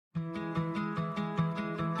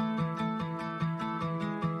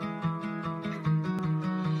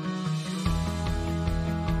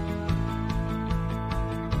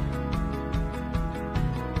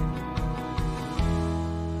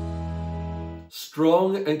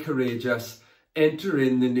Strong and courageous, enter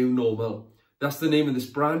in the new normal. That's the name of this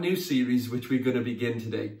brand new series which we're going to begin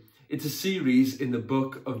today. It's a series in the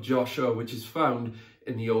book of Joshua, which is found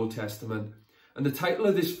in the Old Testament. And the title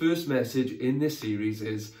of this first message in this series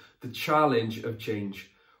is The Challenge of Change.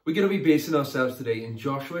 We're going to be basing ourselves today in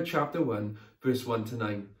Joshua chapter 1, verse 1 to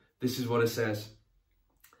 9. This is what it says.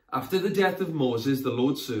 After the death of Moses, the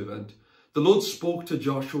Lord's servant, the Lord spoke to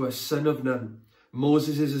Joshua, son of Nun,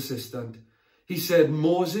 Moses' assistant. He said,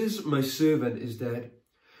 Moses, my servant, is dead.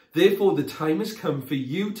 Therefore, the time has come for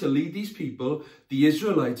you to lead these people, the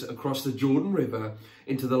Israelites, across the Jordan River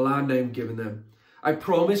into the land I am giving them. I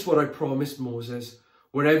promise what I promised Moses.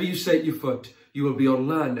 Wherever you set your foot, you will be on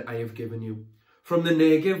land I have given you. From the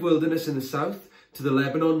Negev wilderness in the south to the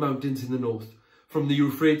Lebanon mountains in the north. From the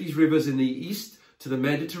Euphrates rivers in the east to the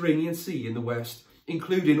Mediterranean Sea in the west,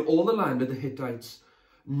 including all the land of the Hittites.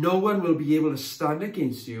 No one will be able to stand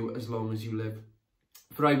against you as long as you live.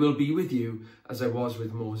 For I will be with you as I was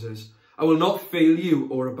with Moses. I will not fail you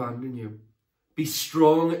or abandon you. Be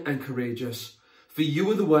strong and courageous, for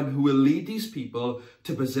you are the one who will lead these people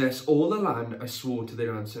to possess all the land I swore to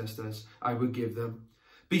their ancestors I would give them.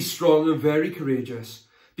 Be strong and very courageous.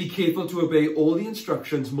 Be careful to obey all the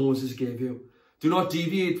instructions Moses gave you. Do not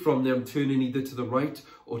deviate from them, turning either to the right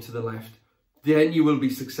or to the left. Then you will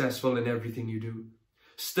be successful in everything you do.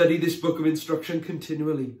 Study this book of instruction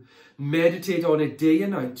continually. Meditate on it day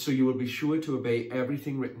and night so you will be sure to obey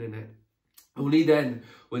everything written in it. Only then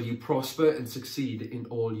will you prosper and succeed in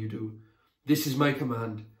all you do. This is my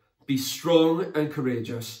command. Be strong and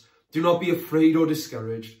courageous. Do not be afraid or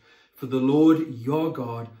discouraged, for the Lord your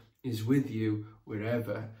God is with you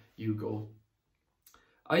wherever you go.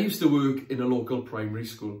 I used to work in a local primary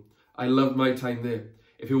school. I loved my time there.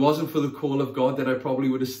 If it wasn't for the call of God, then I probably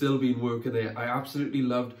would have still been working there. I absolutely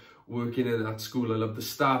loved working in that school. I loved the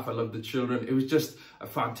staff. I loved the children. It was just a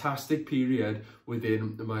fantastic period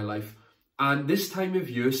within my life. And this time of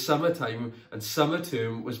year, summertime and summer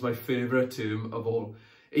term was my favourite term of all.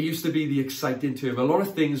 It used to be the exciting term. A lot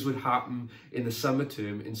of things would happen in the summer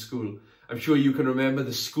term in school. I'm sure you can remember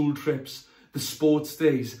the school trips, the sports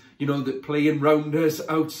days, you know, the playing rounders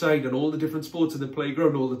outside and all the different sports in the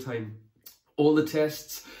playground all the time. All the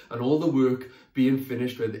tests and all the work being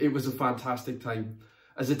finished with. It was a fantastic time.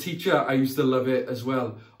 As a teacher, I used to love it as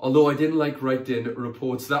well. Although I didn't like writing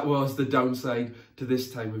reports, that was the downside to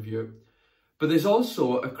this time of year. But there's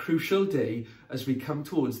also a crucial day as we come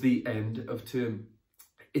towards the end of term.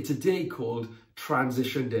 It's a day called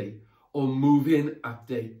Transition Day or Moving Up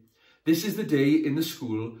Day. This is the day in the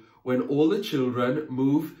school when all the children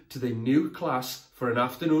move to their new class for an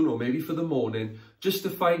afternoon or maybe for the morning, just to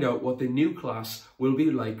find out what the new class will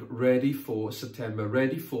be like, ready for September,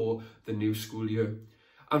 ready for the new school year.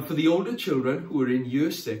 And for the older children who are in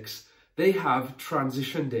year 6, they have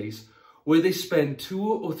transition days where they spend 2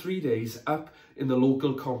 or 3 days up in the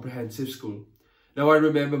local comprehensive school. Now, I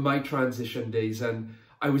remember my transition days and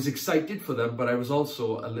I was excited for them, but I was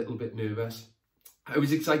also a little bit nervous. I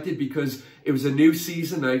was excited because it was a new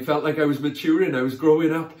season. I felt like I was maturing. I was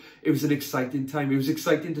growing up. It was an exciting time. It was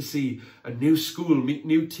exciting to see a new school, meet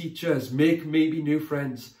new teachers, make maybe new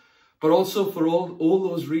friends. But also for all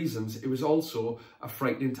those reasons, it was also a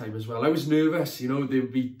frightening time as well. I was nervous, you know, there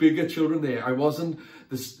would be bigger children there. I wasn't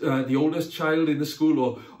the oldest child in the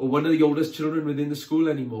school or one of the oldest children within the school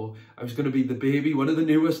anymore. I was going to be the baby, one of the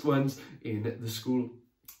newest ones in the school.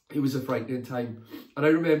 It was a frightening time. And I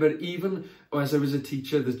remember even as I was a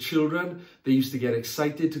teacher, the children, they used to get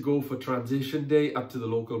excited to go for transition day up to the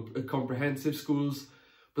local comprehensive schools.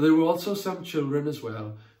 But there were also some children as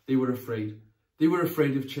well. They were afraid. They were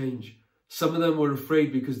afraid of change. Some of them were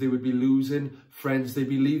afraid because they would be losing friends. They'd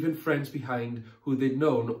be leaving friends behind who they'd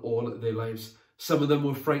known all their lives. Some of them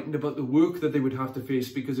were frightened about the work that they would have to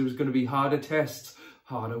face because it was going to be harder tests,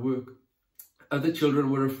 harder work. Other children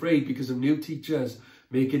were afraid because of new teachers,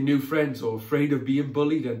 making new friends, or afraid of being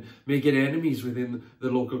bullied and making enemies within the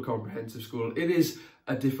local comprehensive school. It is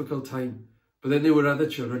a difficult time. But then there were other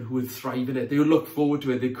children who would thrive in it. They would look forward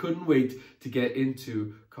to it. They couldn't wait to get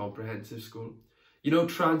into comprehensive school. You know,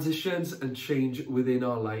 transitions and change within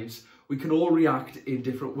our lives, we can all react in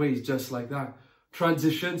different ways, just like that.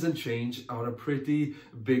 Transitions and change are a pretty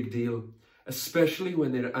big deal, especially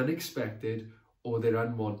when they're unexpected or they're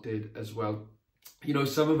unwanted as well. You know,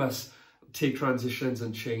 some of us take transitions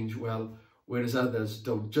and change well, whereas others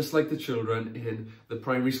don't. Just like the children in the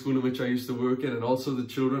primary school in which I used to work in, and also the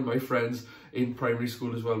children, my friends in primary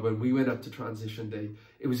school as well, when we went up to transition day.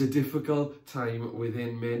 It was a difficult time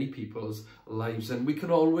within many people's lives, and we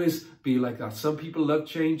can always be like that. Some people love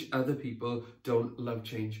change, other people don't love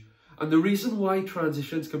change. And the reason why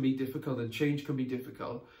transitions can be difficult and change can be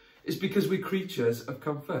difficult is because we're creatures of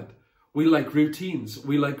comfort. We like routines.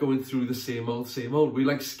 We like going through the same old, same old. We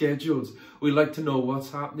like schedules. We like to know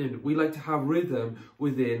what's happening. We like to have rhythm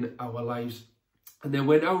within our lives. And then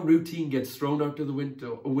when our routine gets thrown out of the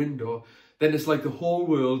window, then it's like the whole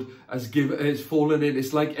world has fallen in.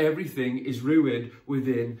 It's like everything is ruined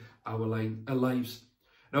within our lives.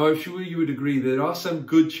 Now, I'm sure you would agree there are some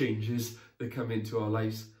good changes that come into our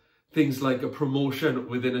lives. Things like a promotion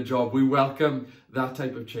within a job. We welcome that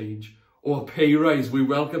type of change. Or a pay rise. We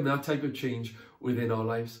welcome that type of change within our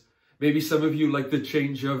lives. Maybe some of you like the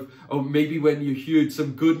change of, or maybe when you heard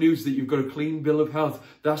some good news that you've got a clean bill of health,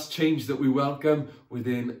 that's change that we welcome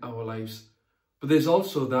within our lives. But there's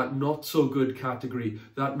also that not so good category,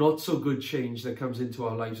 that not so good change that comes into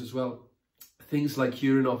our lives as well. Things like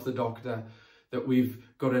hearing off the doctor that we've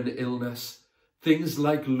got an illness. Things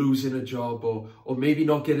like losing a job or maybe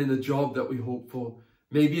not getting the job that we hope for.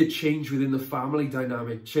 Maybe a change within the family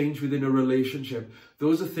dynamic, change within a relationship.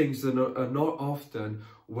 Those are things that are not often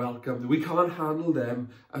welcomed. We can't handle them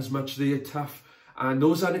as much. They are tough. And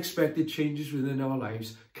those unexpected changes within our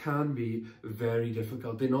lives can be very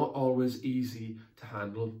difficult. They're not always easy to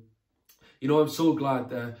handle. You know, I'm so glad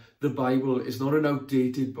that the Bible is not an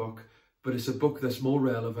outdated book, but it's a book that's more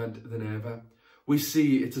relevant than ever. We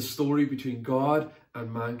see it's a story between God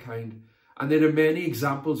and mankind. And there are many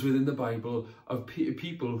examples within the Bible of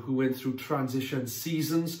people who went through transition,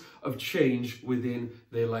 seasons of change within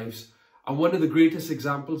their lives. And one of the greatest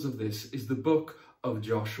examples of this is the book of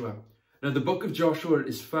Joshua. Now, the book of Joshua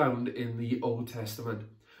is found in the Old Testament.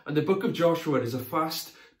 And the book of Joshua is a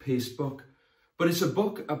fast-paced book. But it's a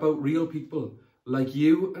book about real people like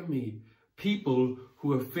you and me. People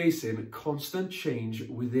who are facing constant change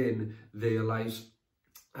within their lives.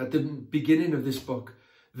 At the beginning of this book,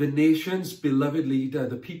 the nation's beloved leader,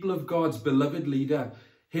 the people of God's beloved leader,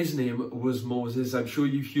 his name was Moses. I'm sure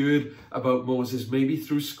you've heard about Moses, maybe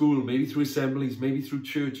through school, maybe through assemblies, maybe through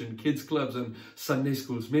church and kids clubs and Sunday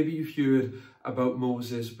schools. Maybe you've heard about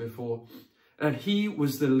Moses before. And he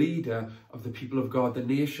was the leader of the people of God, the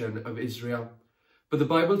nation of Israel. But the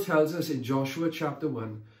Bible tells us in Joshua chapter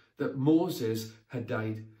 1 that Moses had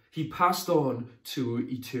died. He passed on to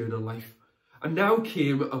eternal life. And now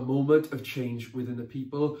came a moment of change within the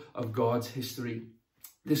people of God's history.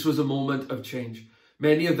 This was a moment of change.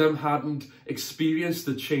 Many of them hadn't experienced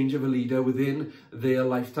the change of a leader within their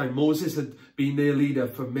lifetime. Moses had been their leader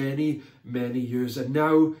for many, many years, and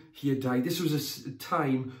now he had died. This was a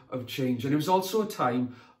time of change, and it was also a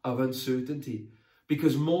time of uncertainty,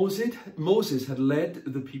 because Moses had led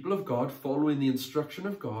the people of God, following the instruction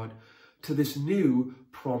of God, to this new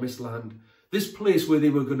promised land. This place where they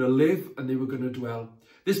were going to live and they were going to dwell.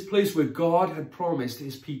 This place where God had promised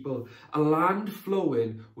his people a land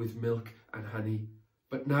flowing with milk and honey.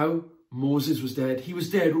 But now Moses was dead. He was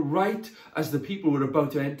dead right as the people were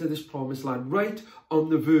about to enter this promised land, right on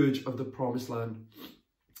the verge of the promised land.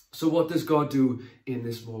 So what does God do in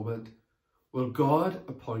this moment? Well, God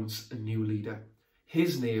appoints a new leader.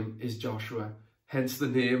 His name is Joshua, hence the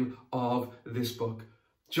name of this book.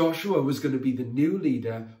 Joshua was going to be the new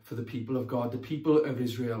leader for the people of God, the people of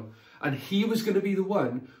Israel. And he was going to be the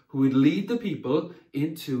one who would lead the people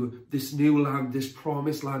into this new land, this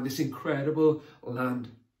promised land, this incredible land.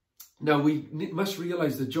 Now, we must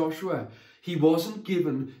realize that Joshua, he wasn't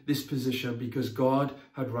given this position because God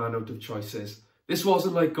had ran out of choices. This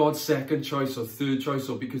wasn't like God's second choice or third choice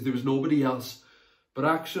or because there was nobody else. But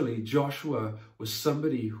actually, Joshua was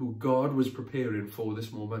somebody who God was preparing for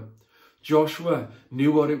this moment. Joshua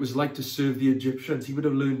knew what it was like to serve the Egyptians. He would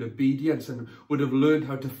have learned obedience and would have learned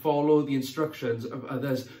how to follow the instructions of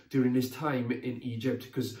others during his time in Egypt,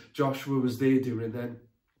 because Joshua was there during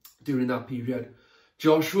that period.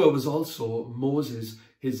 Joshua was also Moses,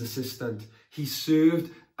 his assistant. He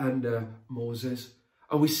served under Moses.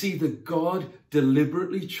 And we see that God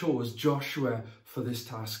deliberately chose Joshua for this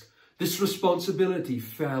task. This responsibility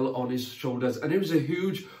fell on his shoulders, and it was a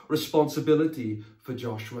huge responsibility for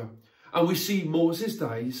Joshua. And we see Moses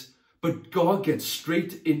dies, but God gets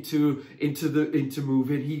straight into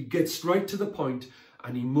moving. He gets right to the point,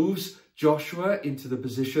 and he moves Joshua into the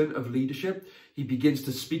position of leadership. He begins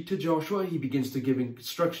to speak to Joshua. He begins to give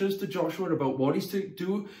instructions to Joshua about what he's to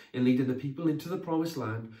do in leading the people into the promised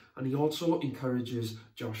land. And he also encourages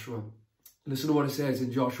Joshua. Listen to what it says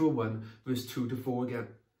in Joshua 1, verse 2 to 4 again.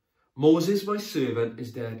 Moses, my servant,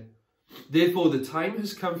 is dead. Therefore, the time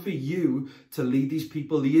has come for you to lead these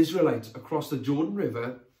people, the Israelites, across the Jordan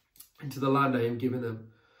River into the land I am giving them.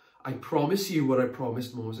 I promise you what I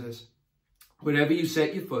promised Moses. Wherever you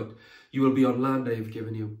set your foot, you will be on land I have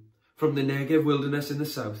given you. From the Negev wilderness in the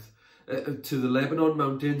south to the Lebanon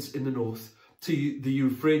mountains in the north, to the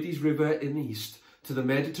Euphrates River in the east, to the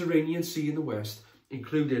Mediterranean Sea in the west,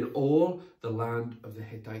 including all the land of the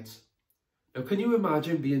Hittites. Now, can you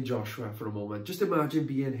imagine being Joshua for a moment? Just imagine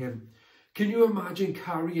being him. Can you imagine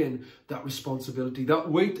carrying that responsibility,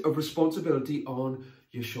 that weight of responsibility on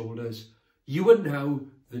your shoulders? You are now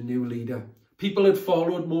the new leader. People had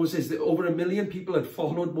followed Moses. Over 1 million people had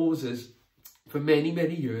followed Moses for many,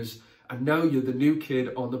 many years. And now you're the new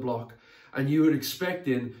kid on the block. And you are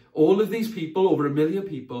expecting all of these people, over 1 million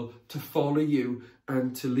people, to follow you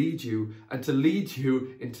and to lead you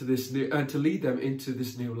into this new, and to lead them into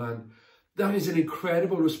this new land. That is an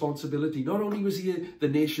incredible responsibility. Not only was he the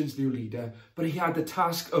nation's new leader, but he had the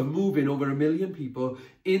task of moving over 1 million people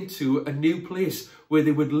into a new place where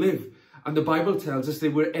they would live. And the Bible tells us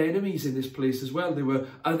there were enemies in this place as well. There were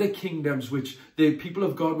other kingdoms which the people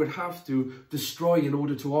of God would have to destroy in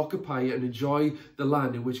order to occupy and enjoy the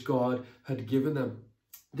land in which God had given them.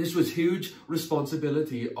 This was huge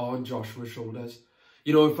responsibility on Joshua's shoulders.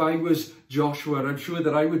 You know, if I was Joshua, I'm sure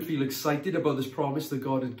that I would feel excited about this promise that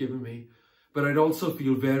God had given me. But I'd also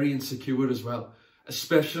feel very insecure as well,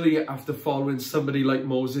 especially after following somebody like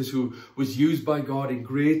Moses, who was used by God in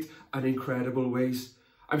great and incredible ways.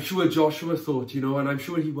 I'm sure Joshua thought, and I'm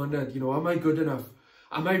sure he wondered, am I good enough?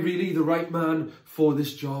 Am I really the right man for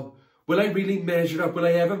this job? Will I really measure up? Will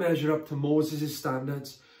I ever measure up to Moses'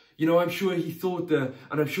 standards? I'm sure he thought that,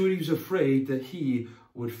 and I'm sure he was afraid that he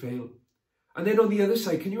would fail. And then on the other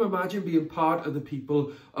side, can you imagine being part of the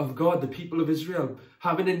people of God, the people of Israel,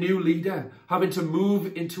 having a new leader, having to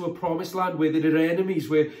move into a promised land where there are enemies,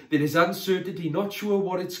 where there is uncertainty, not sure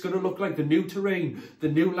what it's going to look like, the new terrain, the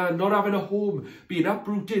new land, not having a home, being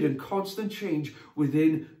uprooted and constant change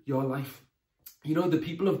within your life. The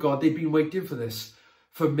people of God, they've been waiting for this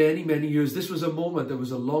for many, many years. This was a moment that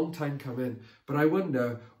was a long time coming, but I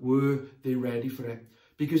wonder, were they ready for it?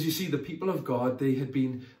 Because you see, the people of God, they had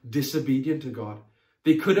been disobedient to God.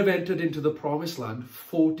 They could have entered into the promised land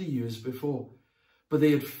 40 years before, but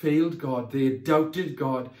they had failed God. They had doubted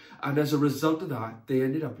God. And as a result of that, they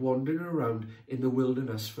ended up wandering around in the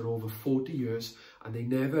wilderness for over 40 years, and they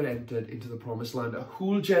never entered into the promised land. A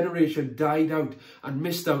whole generation died out and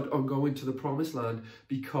missed out on going to the promised land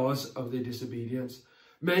because of their disobedience.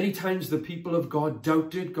 Many times the people of God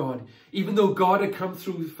doubted God, even though God had come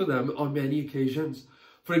through for them on many occasions.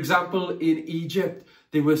 For example, in Egypt,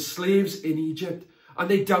 they were slaves in Egypt, and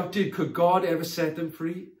they doubted, could God ever set them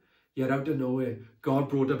free? Yet out of nowhere, God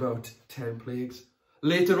brought about 10 plagues.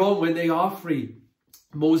 Later on, when they are free,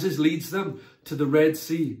 Moses leads them to the Red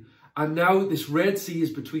Sea. And now this Red Sea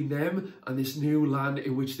is between them and this new land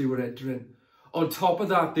in which they were entering. On top of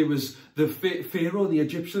that, there was the Pharaoh and the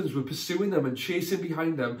Egyptians were pursuing them and chasing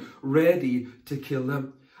behind them, ready to kill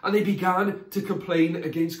them. And they began to complain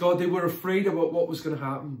against God. They were afraid about what was going to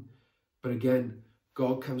happen. But again,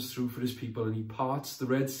 God comes through for his people and he parts the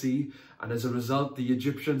Red Sea. And as a result, the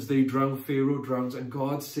Egyptians, they drown, Pharaoh drowns, and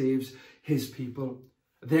God saves his people.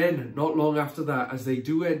 Then, not long after that, as they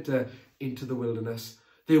do enter into the wilderness,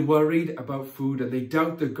 they're worried about food and they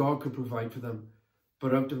doubt that God could provide for them.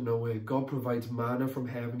 But out of nowhere, God provides manna from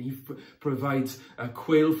heaven. He provides a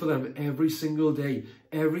quail for them every single day.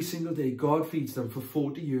 Every single day, God feeds them for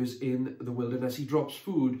 40 years in the wilderness. He drops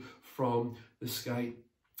food from the sky.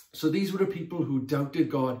 So these were the people who doubted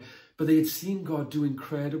God, but they had seen God do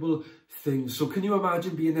incredible things. So can you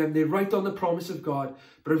imagine being them? They're right on the promise of God,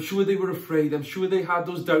 but I'm sure they were afraid. I'm sure they had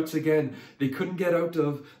those doubts again. They couldn't get out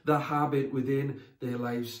of the habit within their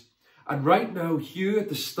lives. And right now, here at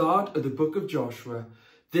the start of the book of Joshua,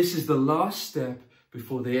 this is the last step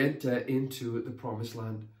before they enter into the promised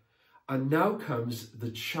land. And now comes the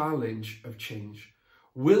challenge of change.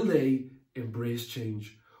 Will they embrace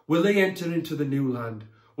change? Will they enter into the new land?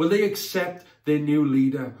 Will they accept their new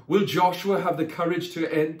leader? Will Joshua have the courage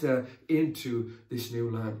to enter into this new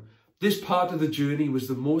land? This part of the journey was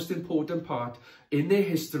the most important part in their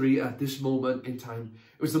history at this moment in time.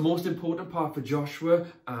 It was the most important part for Joshua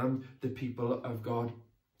and the people of God.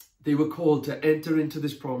 They were called to enter into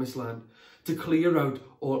this promised land, to clear out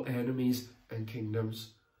all enemies and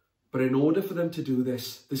kingdoms. But in order for them to do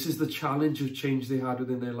this, this is the challenge of change they had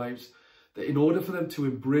within their lives. That in order for them to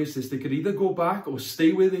embrace this, they could either go back or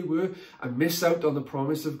stay where they were and miss out on the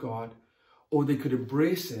promise of God, or they could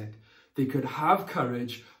embrace it. They could have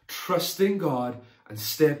courage, trust in God, and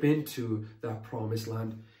step into that promised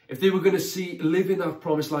land. If they were going to live in that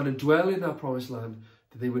promised land and dwell in that promised land,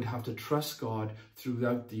 then they would have to trust God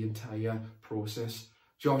throughout the entire process.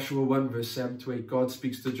 Joshua 1 verse 7 to 8, God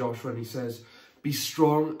speaks to Joshua and he says, "Be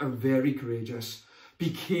strong and very courageous. Be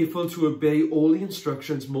careful to obey all the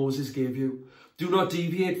instructions Moses gave you. Do not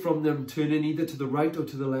deviate from them, turning either to the right or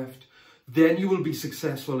to the left. Then you will be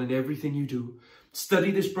successful in everything you do. Study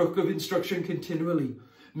this book of instruction continually.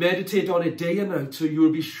 Meditate on it day and night so you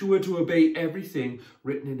will be sure to obey everything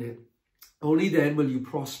written in it. Only then will you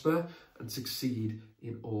prosper and succeed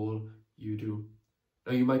in all you do.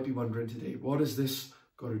 Now you might be wondering today, what has this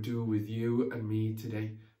got to do with you and me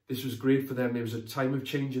today? This was great for them. There was a time of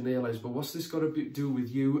change in their lives. But what's this got to do with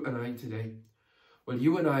you and I today? Well,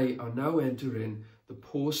 you and I are now entering the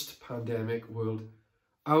post-pandemic world.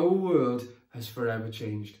 Our world has forever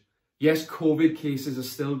changed. Yes, COVID cases are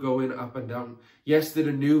still going up and down. Yes, there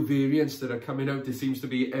are new variants that are coming out. There seems to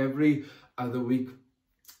be every other week.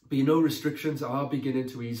 But you know, restrictions are beginning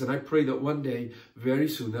to ease. And I pray that one day, very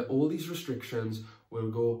soon, that all these restrictions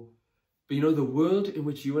will go. But you know, the world in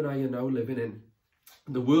which you and I are now living in,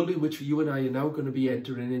 the world in which you and I are now going to be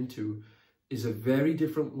entering into, is a very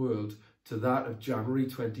different world to that of January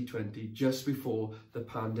 2020, just before the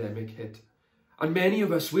pandemic hit. And many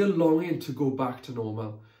of us, we're longing to go back to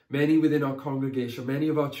normal. Many within our congregation, many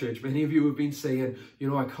of our church, many of you have been saying, you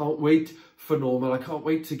know, I can't wait for normal. I can't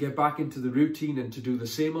wait to get back into the routine and to do the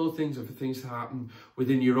same old things and for things to happen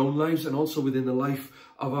within your own lives and also within the life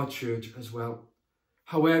of our church as well.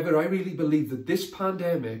 However, I really believe that this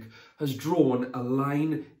pandemic has drawn a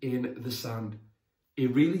line in the sand.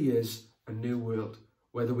 It really is a new world,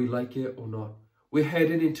 whether we like it or not. We're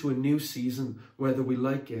heading into a new season, whether we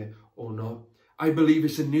like it or not. I believe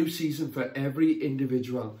it's a new season for every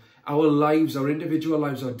individual. Our lives, our individual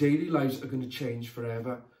lives, our daily lives are going to change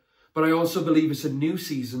forever. But I also believe it's a new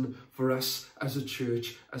season for us as a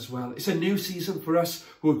church as well. It's a new season for us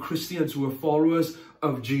who are Christians, who are followers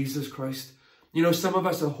of Jesus Christ. You know, some of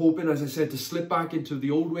us are hoping, as I said, to slip back into the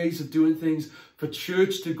old ways of doing things, for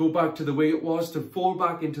church to go back to the way it was, to fall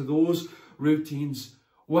back into those routines,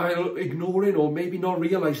 while ignoring or maybe not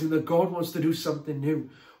realizing that God wants to do something new.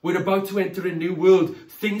 We're about to enter a new world.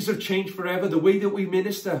 Things have changed forever. The way that we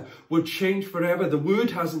minister will change forever. The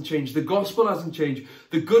word hasn't changed. The gospel hasn't changed.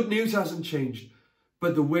 The good news hasn't changed.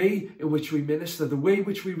 But the way in which we minister, the way in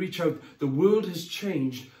which we reach out, the world has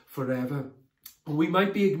changed forever. And we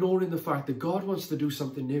might be ignoring the fact that God wants to do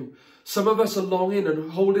something new. Some of us are longing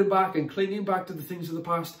and holding back and clinging back to the things of the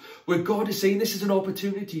past, where God is saying this is an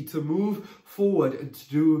opportunity to move forward and to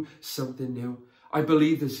do something new. I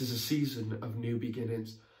believe this is a season of new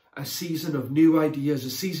beginnings, a season of new ideas, a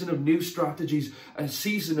season of new strategies, a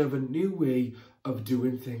season of a new way of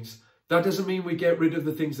doing things. That doesn't mean we get rid of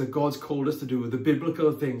the things that God's called us to do, the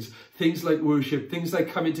biblical things, things like worship, things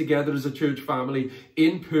like coming together as a church family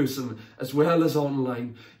in person as well as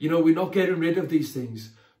online. You know, we're not getting rid of these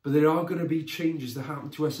things, but there are going to be changes that happen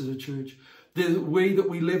to us as a church. The way that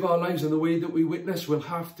we live our lives and the way that we witness will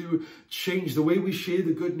have to change, the way we share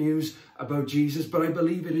the good news about Jesus. But I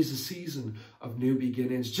believe it is a season of new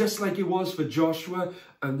beginnings, just like it was for Joshua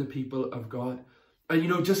and the people of God. And, you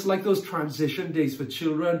know, just like those transition days for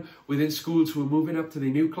children within schools who are moving up to their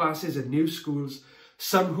new classes and new schools,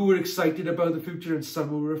 some who were excited about the future and some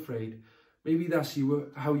who were afraid. Maybe that's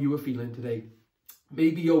how you are feeling today.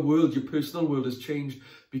 Maybe your world, your personal world has changed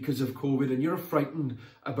because of COVID and you're frightened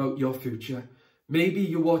about your future. Maybe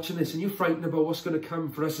you're watching this and you're frightened about what's going to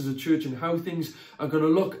come for us as a church and how things are going to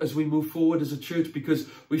look as we move forward as a church, because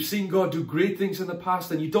we've seen God do great things in the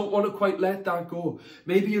past and you don't want to quite let that go.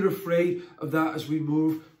 Maybe you're afraid of that as we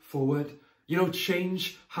move forward. You know,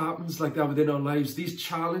 change happens like that within our lives. These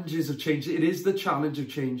challenges of change, it is the challenge of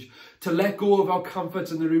change. To let go of our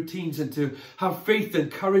comforts and the routines and to have faith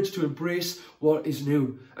and courage to embrace what is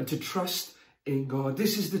new and to trust in God.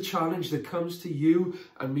 This is the challenge that comes to you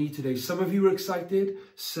and me today. Some of you are excited,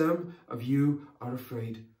 some of you are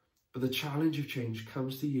afraid. But the challenge of change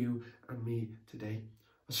comes to you and me today.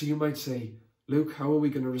 So you might say, Luke, how are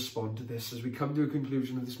we going to respond to this? As we come to a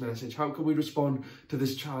conclusion of this message, how can we respond to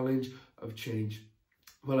this challenge of change?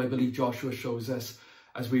 Well, I believe Joshua shows us,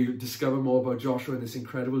 as we discover more about Joshua and this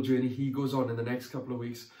incredible journey he goes on in the next couple of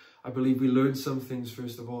weeks. I believe we learn some things,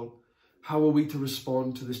 first of all. How are we to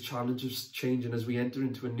respond to this challenge of change and as we enter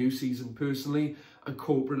into a new season personally and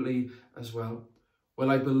corporately as well?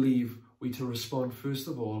 Well, I believe we to respond, first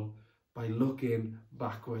of all, by looking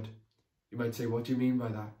backward. You might say, what do you mean by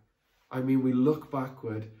that? I mean, we look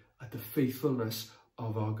backward at the faithfulness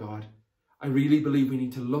of our God. I really believe we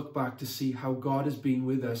need to look back to see how God has been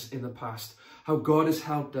with us in the past, how God has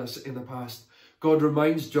helped us in the past. God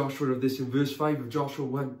reminds Joshua of this in verse 5 of Joshua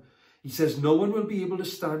 1. He says, no one will be able to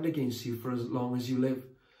stand against you for as long as you live.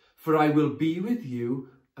 For I will be with you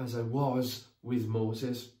as I was with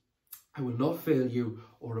Moses. I will not fail you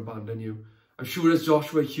or abandon you. I'm sure as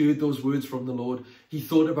Joshua heard those words from the Lord, he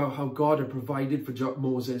thought about how God had provided for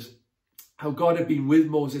Moses, how God had been with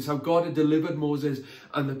Moses, how God had delivered Moses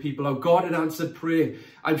and the people, how God had answered prayer.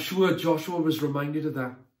 I'm sure Joshua was reminded of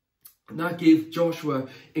that. And that gave Joshua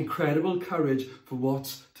incredible courage for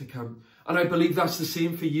what's to come. And I believe that's the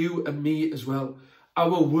same for you and me as well.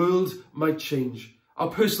 Our world might change. Our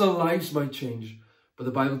personal lives might change. But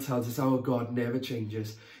the Bible tells us our God never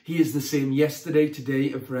changes. He is the same yesterday,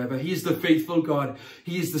 today, and forever. He is the faithful God.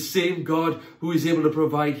 He is the same God who is able to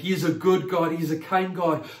provide. He is a good God. He is a kind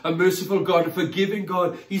God, a merciful God, a forgiving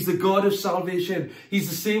God. He's the God of salvation. He's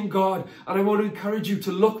the same God. And I want to encourage you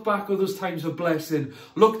to look back at those times of blessing.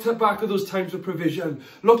 Look back at those times of provision.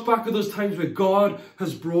 Look back at those times where God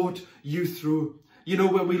has brought you through. You know,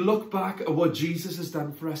 when we look back at what Jesus has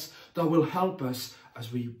done for us, that will help us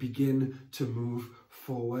as we begin to move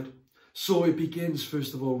forward. So it begins,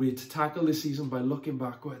 first of all, we're to tackle this season by looking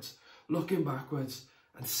backwards.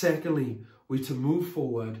 And secondly, we're to move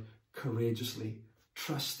forward courageously,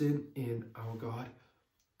 trusting in our God.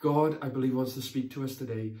 God, I believe, wants to speak to us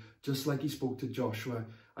today, just like he spoke to Joshua.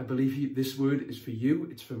 I believe this word is for you,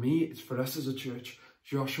 it's for me, it's for us as a church.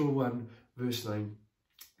 Joshua 1, verse 9.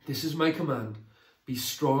 This is my command. Be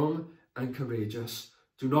strong and courageous.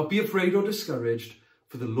 Do not be afraid or discouraged,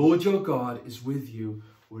 for the Lord your God is with you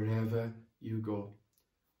wherever you go.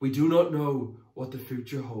 We do not know what the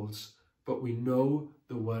future holds, but we know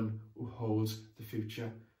the one who holds the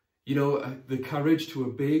future. You know, the courage to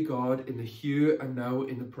obey God in the here and now,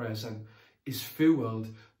 in the present, is fueled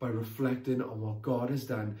by reflecting on what God has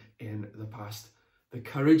done in the past. The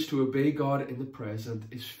courage to obey God in the present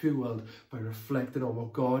is fueled by reflecting on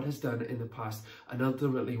what God has done in the past and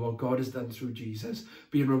ultimately what God has done through Jesus.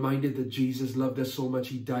 Being reminded that Jesus loved us so much,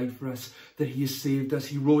 he died for us, that he has saved us,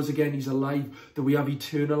 he rose again, he's alive, that we have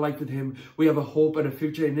eternal life with him. We have a hope and a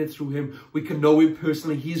future in it through him. We can know him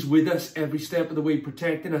personally. He's with us every step of the way,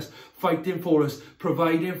 protecting us, fighting for us,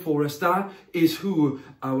 providing for us. That is who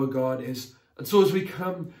our God is. And so as we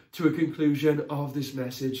come to a conclusion of this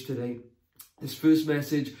message today, this first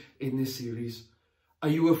message in this series, are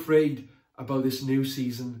you afraid about this new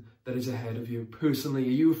season that is ahead of you? Personally,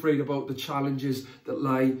 are you afraid about the challenges that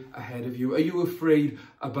lie ahead of you? Are you afraid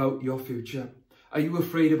about your future? Are you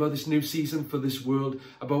afraid about this new season for this world,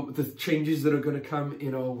 about the changes that are going to come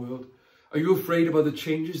in our world? Are you afraid about the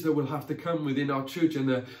changes that will have to come within our church and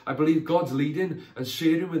that I believe God's leading and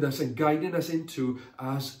sharing with us and guiding us into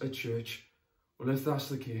as a church? Well, if that's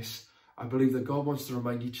the case, I believe that God wants to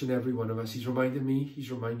remind each and every one of us. He's reminding me,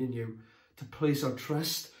 he's reminding you to place our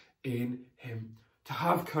trust in him, to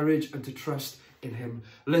have courage and to trust in him.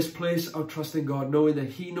 Let's place our trust in God, knowing that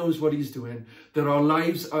he knows what he's doing, that our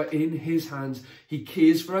lives are in his hands. He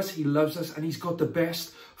cares for us, he loves us, and he's got the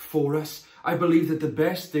best for us. I believe that the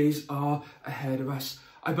best days are ahead of us.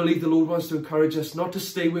 I believe the Lord wants to encourage us not to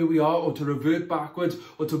stay where we are or to revert backwards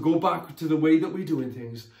or to go back to the way that we're doing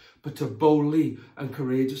things, but to boldly and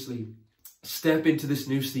courageously step into this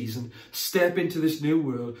new season, step into this new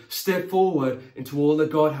world, step forward into all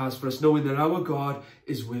that God has for us, knowing that our God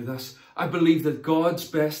is with us. I believe that God's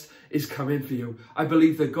best is coming for you. I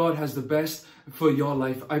believe that God has the best for your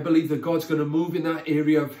life. I believe that God's going to move in that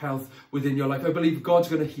area of health within your life. I believe God's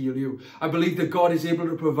going to heal you. I believe that God is able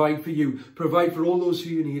to provide for you, provide for all those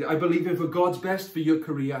who you need. I believe in for God's best for your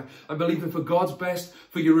career. I believe in for God's best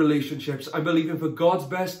for your relationships. I believe in for God's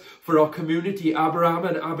best for our community, Abraham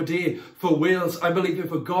and Aberdeen, for Wales. I believe in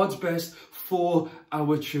for God's best for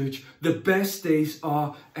our church. The best days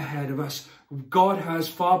are ahead of us. God has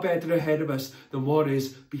far better ahead of us than what is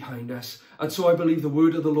behind us. And so I believe the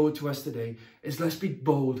word of the Lord to us today is let's be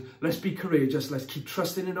bold, let's be courageous, let's keep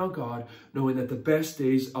trusting in our God, knowing that the best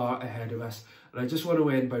days are ahead of us. And I just want to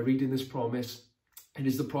end by reading this promise. It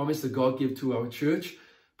is the promise that God gave to our church,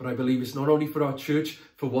 but I believe it's not only for our church,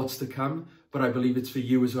 for what's to come, but I believe it's for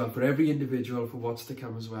you as well, for every individual, for what's to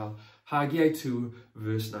come as well. Haggai 2,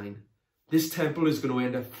 verse 9. This temple is going to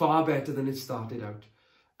end up far better than it started out.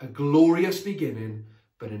 A glorious beginning,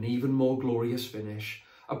 but an even more glorious finish.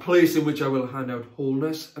 A place in which I will hand out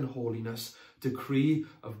wholeness and holiness, decree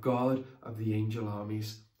of God of the angel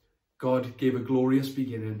armies. God gave a glorious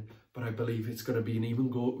beginning, but I believe it's going to be an even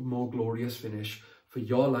more glorious finish for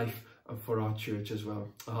your life and for our church as well.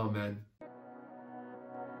 Amen.